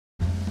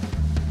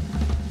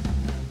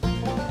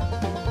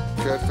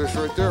catfish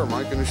right there,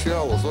 Mike, in the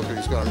shallows. Look,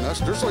 he's got a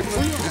nest. There's like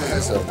 3 of them.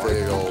 That's a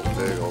big old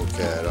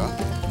cat, huh?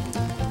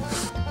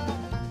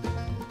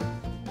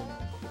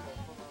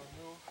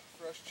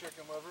 Fresh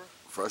chicken liver.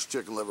 Fresh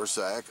chicken liver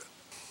sack.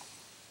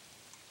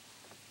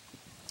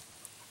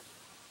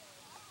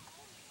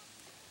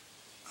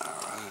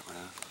 Alright,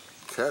 man.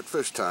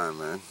 Catfish time,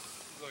 man.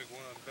 He's like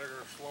one of the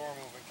bigger, slower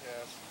moving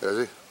cats.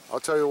 Is he? I'll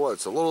tell you what,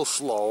 it's a little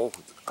slow.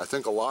 I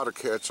think a lot of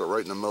cats are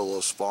right in the middle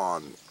of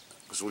spawn.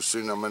 Because we've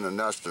seen them in the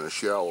nest in a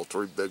shallow.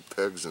 3 big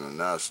pigs in a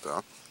nest,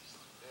 huh?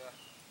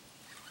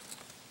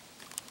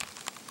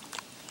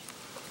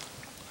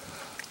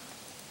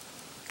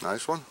 Yeah.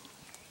 Nice one.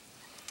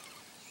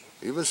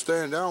 Even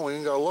staying down, we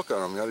ain't got to look at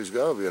him yet. He's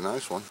got to be a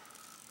nice one.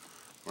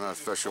 We're not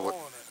fishing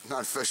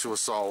with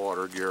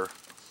saltwater gear.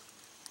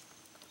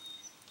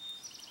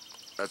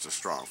 That's a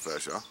strong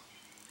fish, huh?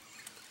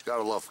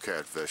 Gotta love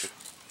catfish.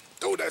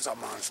 Dude, that's a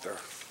monster.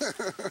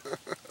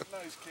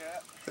 Nice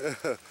cat.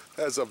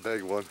 That's a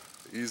big one.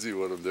 Easy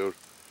with him, dude.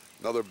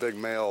 Another big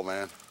male,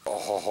 man.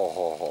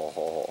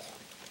 Oh.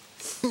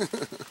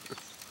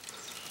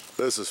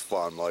 This is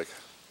fun, Mike.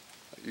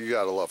 You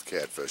gotta love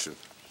catfishing.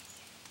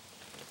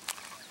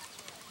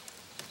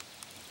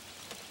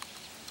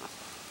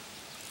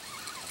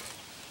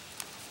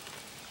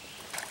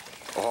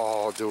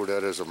 Oh, dude,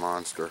 that is a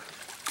monster.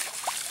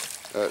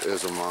 That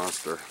is a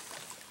monster.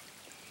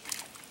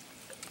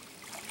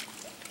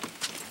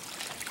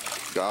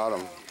 Got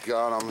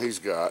him, he's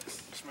got.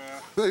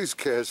 These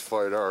cats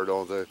fight hard,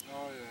 don't they?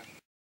 Oh,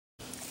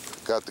 yeah.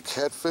 Got the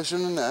catfish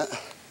in the net.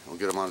 We'll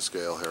get him on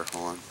scale here,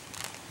 hold on.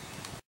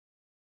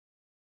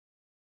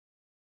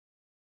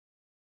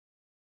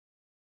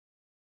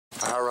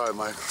 All right,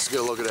 Mike, let's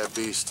get a look at that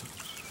beast.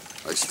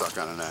 He's stuck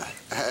on a net.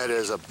 That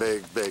is a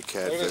big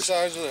catfish. Look at the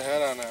size of the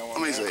head on that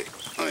one. Let me see.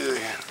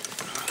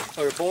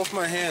 Look, both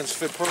my hands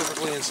fit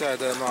perfectly inside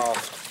that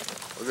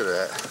mouth. Look at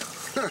that.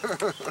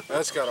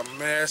 That's got a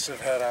massive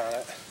head on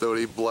it. Dude,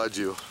 he bled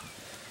you.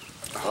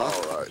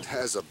 All right,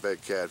 that's a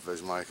big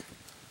catfish, Mike.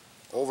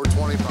 Over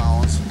 20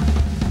 pounds.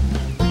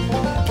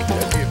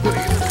 That'd be a good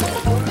eater,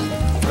 wouldn't it?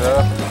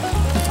 Yeah.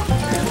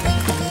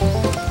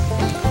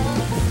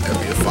 That'd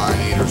be a fine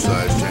eater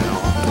size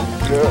channel.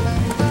 Yeah.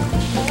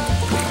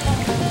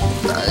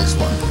 Nice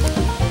one.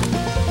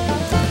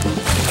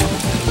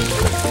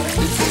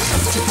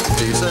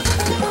 Decent.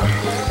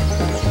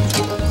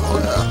 Oh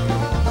yeah,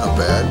 not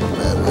bad.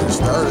 Bad way to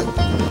start it.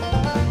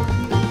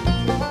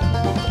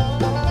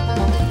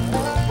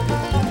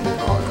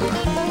 Oh yeah.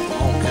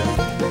 Okay.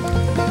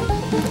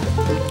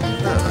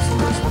 Yeah, that's a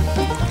nice one.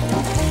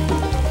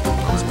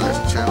 That was nice.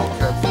 Channel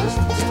catfish.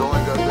 Still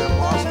ain't got that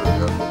monster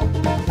yet.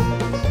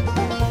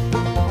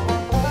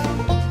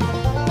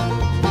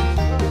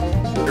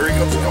 Here he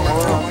goes. Coming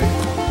around.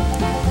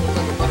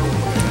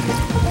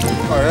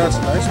 Oh yeah, that's a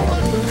nice one.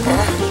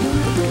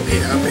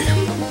 Yeah, man.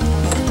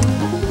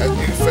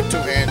 You can fit 2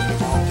 hands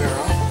out there,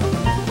 huh?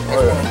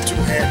 Oh yeah.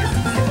 2-hander.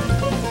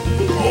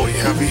 Oh, you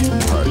heavy.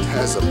 Alright,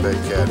 that's a big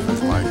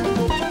catfish, Mike.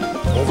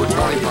 Over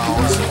 20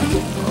 pounds.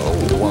 Oh,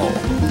 wow.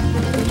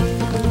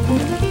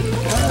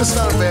 That's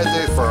not a bad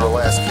day for our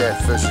last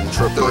catfishing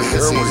trip.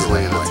 It's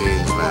easily in the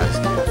teens, man.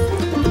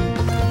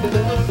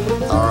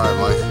 Alright,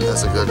 Mike,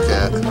 that's a good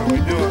cat. How we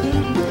do it?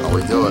 How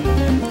we do it?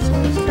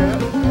 Size cat.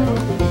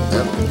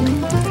 Yep.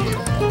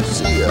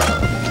 See ya.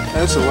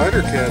 That's a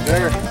lighter cat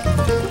there.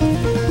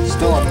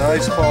 Still a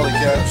nice quality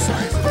cat.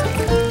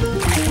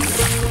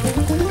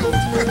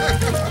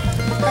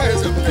 That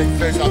is a big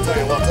fish, I'll tell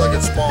you what, until I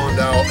get spawned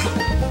out.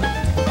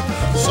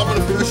 Some of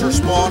the fish are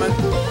spawning.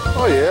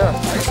 Oh yeah.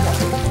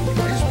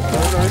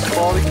 Nice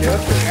quality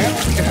catfish.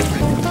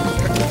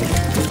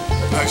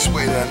 Nice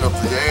way to end up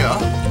the day, huh?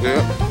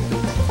 Yeah.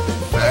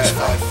 Nice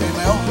fat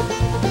female.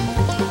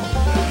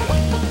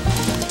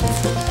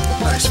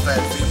 Nice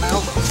fat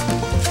female.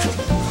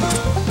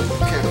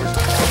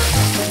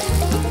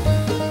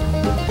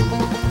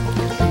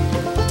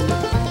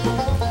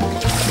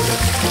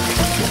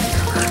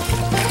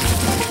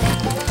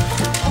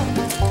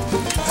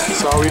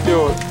 That's how we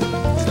do it.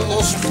 It's a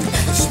little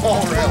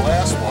smaller than that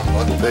last one,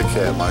 but big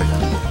cat, Mike.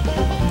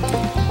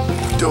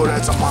 Dude,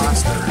 that's a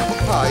monster.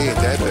 Oh, he ain't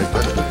that big,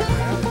 but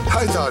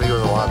I thought he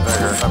was a lot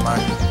bigger.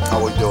 How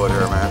we do it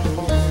here, man?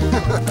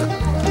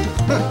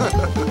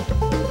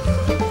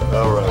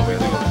 All right, man.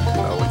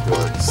 How we do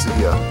it.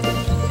 See ya.